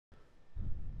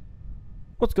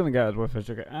What's gonna get us with it?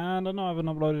 Okay, and I know I haven't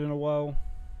uploaded in a while,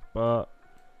 but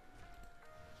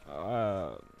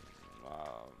I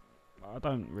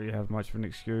don't really have much of an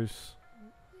excuse.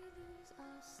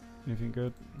 Anything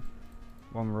good?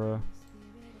 One rare.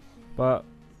 But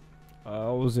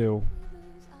I was ill.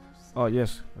 Oh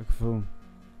yes, a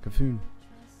Cthulhu.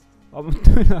 I'm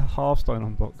doing a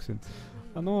hearthstone unboxing.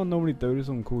 I know I normally do this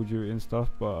on Call of Duty and stuff,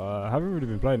 but I haven't really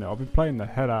been playing it. I've been playing the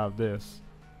hell out of this.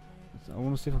 I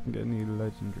want to see if I can get any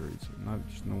legendaries. No,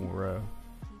 just normal rare.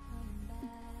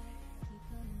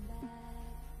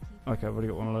 Okay, I've already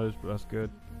got one of those, but that's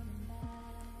good.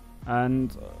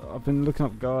 And I've been looking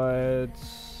up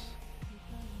guides.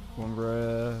 One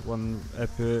rare, one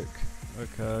epic.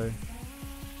 Okay.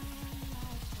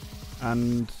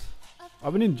 And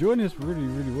I've been enjoying this really,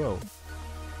 really well.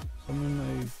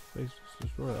 Something they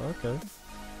destroy it. Okay. It's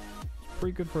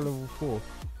pretty good for a level 4.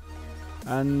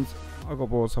 And I got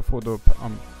bored, so I thought I'd do a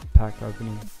pack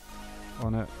opening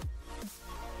on it.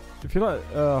 If you like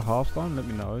Hearthstone, let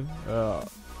me know.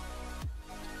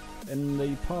 In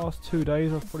the past 2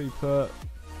 days, I've probably put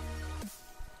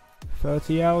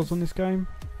 30 hours on this game.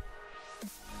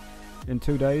 In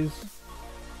 2 days.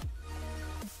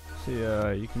 So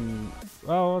yeah, you can.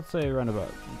 Well, I'd say around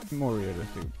about more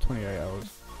realistic, 28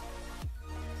 hours.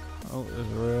 Oh,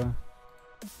 there's a rare.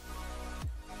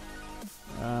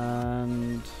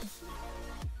 And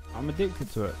I'm addicted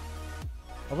to it.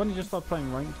 I've only just started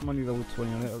playing ranked. I'm only level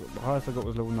 20 on it. The highest I got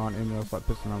was level 19, and I was like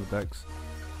pissing around with decks.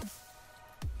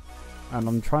 And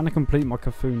I'm trying to complete my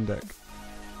Cthulhu deck.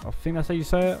 I think that's how you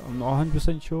say it. I'm not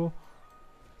 100% sure,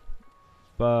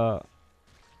 but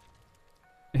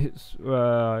it's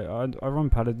I run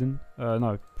Paladin.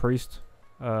 No, Priest.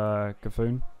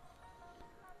 Cthulhu.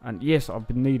 And yes, I've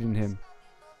been needing him.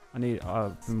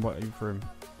 I've been waiting for him.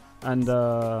 And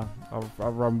I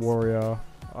run Warrior.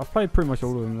 I've played pretty much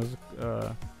all of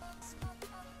them.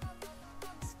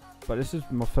 But this is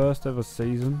my first ever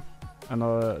season. And the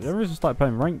only reason I started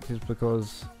playing ranked is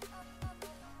because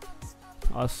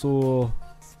I saw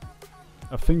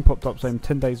a thing popped up saying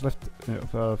 10 days left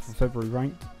for February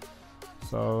ranked.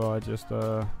 So I just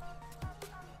thought,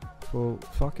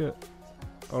 fuck it.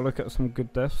 I'll look at some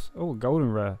good deaths. Oh,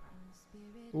 golden rare.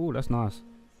 Oh, that's nice.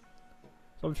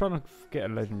 So I'm trying to get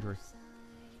a legendary.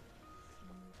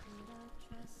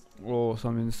 Or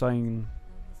some insane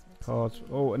cards.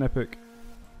 Oh, an epic.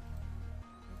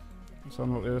 Let's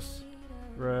unlock this.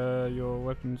 Rare your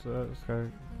weapons. Okay,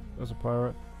 that's a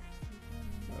pirate.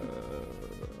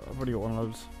 I've already got one of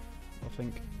those, I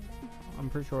think. I'm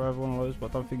pretty sure I have one of those,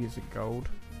 but I don't think it's a gold.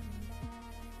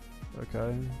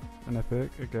 Okay, an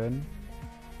epic again.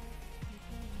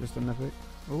 Just an epic.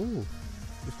 Oh,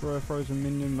 destroy a frozen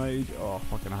minion, mage. Oh, I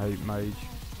fucking hate mage.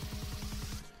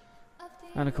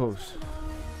 And of course,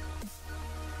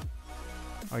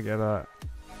 I get that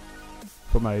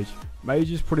for mage.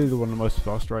 Mage is probably one of the most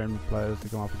frustrating players to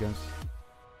come up against.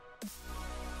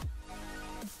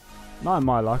 Not in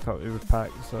my luck, it was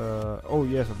packs. Oh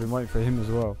yes, I've been waiting for him as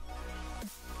well.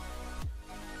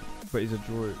 But he's a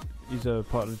druid. He's a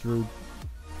part of the druid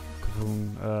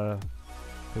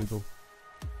people.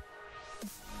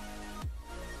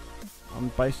 I'm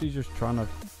basically just trying to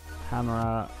hammer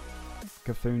out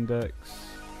Cthulhu decks.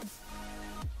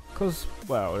 Cause,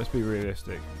 well, let's be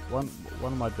realistic. One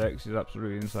of my decks is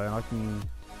absolutely insane. I can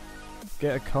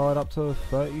get a card up to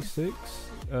 36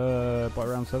 by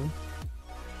round 7.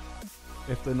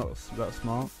 If they're not that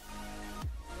smart,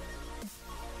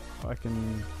 I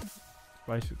can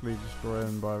basically destroy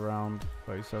them by round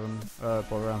 37. By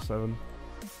round 7.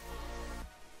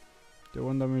 Do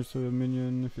 1 damage to a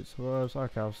minion if it survives.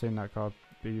 Okay, I've seen that card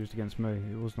be used against me.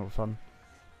 It was not fun.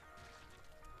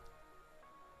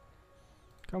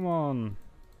 Come on.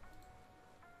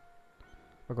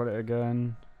 I got it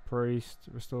again. Priest,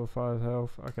 restore 5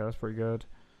 health. Okay, that's pretty good.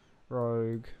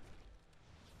 Rogue.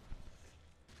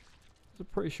 It's a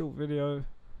pretty short video,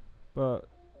 but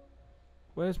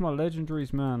where's my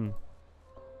legendaries, man?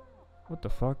 What the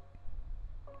fuck?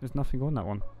 There's nothing on that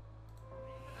one.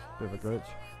 Bit of a glitch.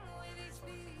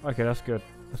 Okay, that's good.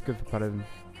 That's good for Paladin.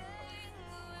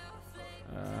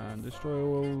 And destroy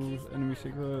all enemy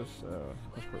secrets.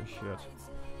 That's pretty shit.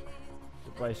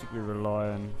 You're basically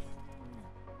relying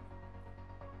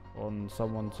on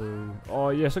someone to. Oh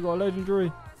yes, I got a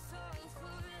legendary.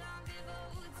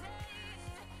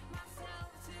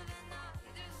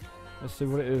 Let's see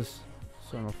what it is.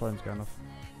 Sorry, my phone's going off.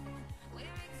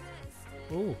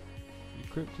 Oh,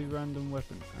 equip to random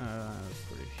weapon. That's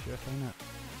pretty shit, ain't it?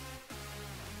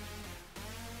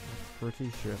 That's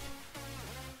pretty shit.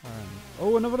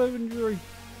 Oh, another legendary,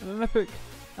 and an epic,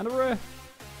 and a rare.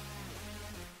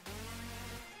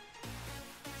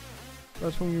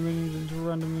 Transform your minions into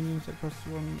random minions that cost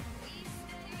one.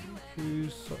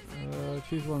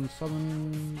 Choose one.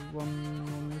 Summon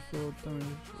one restore damage,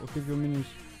 or give your minions.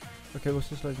 Okay, what's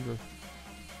this lady go?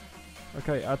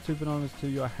 Okay, add 2 bananas to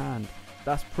your hand.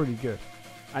 That's pretty good,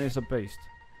 and it's a beast,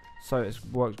 so it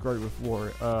works great with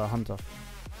warrior hunter.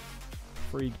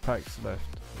 3 packs left.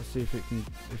 Let's see if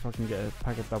I can get a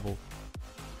pack of double.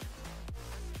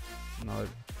 No.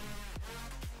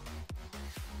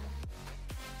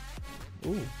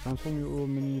 Ooh, transform your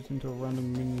minions into a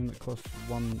random minion that costs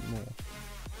 1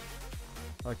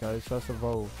 more. Okay, so that's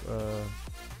evolve.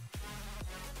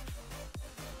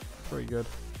 Pretty good.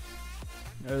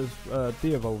 There's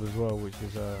de-evolve as well, which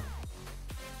is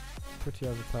pretty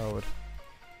overpowered.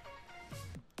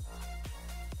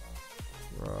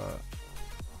 Right.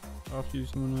 After you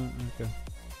summon it, okay.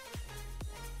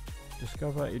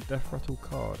 Discover a Death Rattle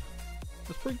card.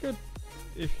 That's pretty good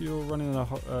if you're running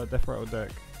a Death Rattle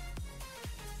deck.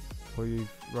 Or you're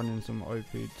running some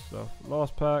OP stuff.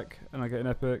 Last pack, and I get an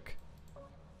epic.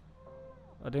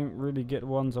 I didn't really get the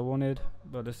ones I wanted,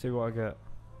 but let's see what I get.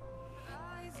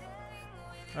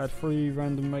 Add 3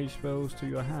 random mage spells to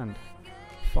your hand.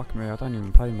 Fuck me, I don't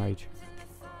even play mage.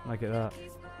 I get that.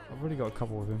 I've already got a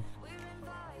couple of them.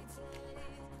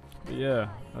 But yeah,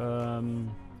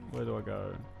 where do I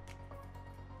go?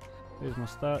 Here's my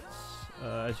stats.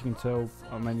 As you can tell,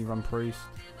 I mainly run priest,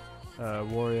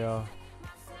 warrior.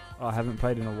 I haven't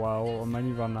played in a while. I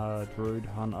mainly run druid,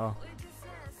 hunter,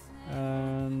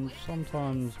 and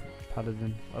sometimes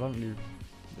paladin. I don't really,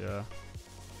 yeah.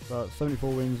 But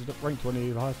 74 wins, rank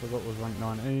 20. The highest I got was rank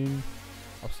 19.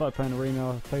 I've started playing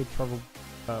arena. I've played travel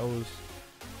battles.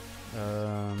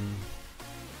 I'm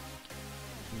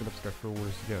gonna have to go through all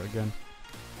this to get it again.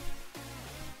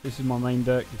 This is my main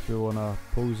deck. If you wanna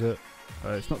pause it,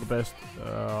 it's not the best.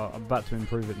 I'm about to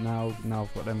improve it now. Now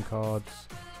I've got them cards.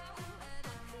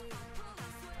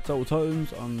 Total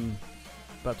totems. I'm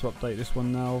about to update this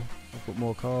one now. I've got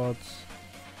more cards.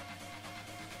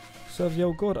 Serve the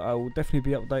old god. I will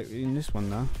definitely be updating this one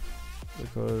now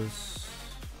because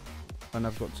and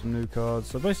I've got some new cards.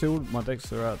 So basically, all my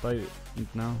decks are outdated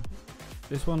now.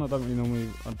 This one I don't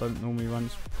normally run.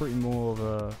 It's pretty more of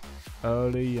a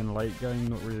early and late game,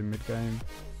 not really mid game.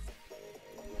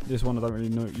 This one I don't really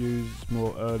use. It's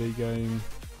more early game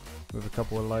with a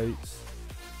couple of lates.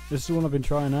 This is the one I've been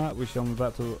trying out, which I'm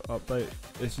about to update.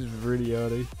 This is really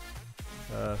early.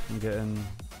 From getting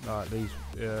like these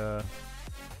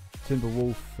Timber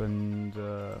Wolf and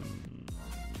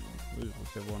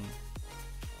what's the other one?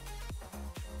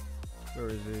 Where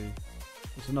is he?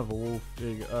 It's another wolf.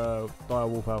 Dire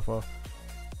Wolf Alpha.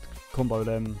 Combo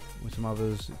them with some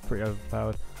others. It's pretty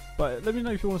overpowered. But let me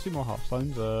know if you want to see more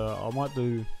Hearthstones. I might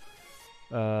do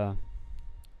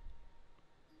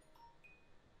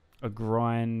a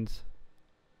grind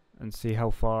and see how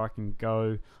far I can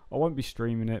go. I won't be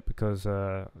streaming it because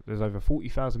there's over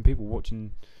 40,000 people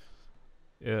watching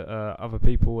other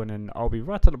people, and then I'll be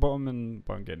right at the bottom and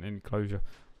won't get any closure.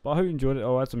 But I hope you enjoyed it.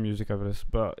 I'll add some music over this.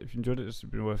 But if you enjoyed it, it's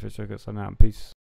been worth it. Check out some out. Peace.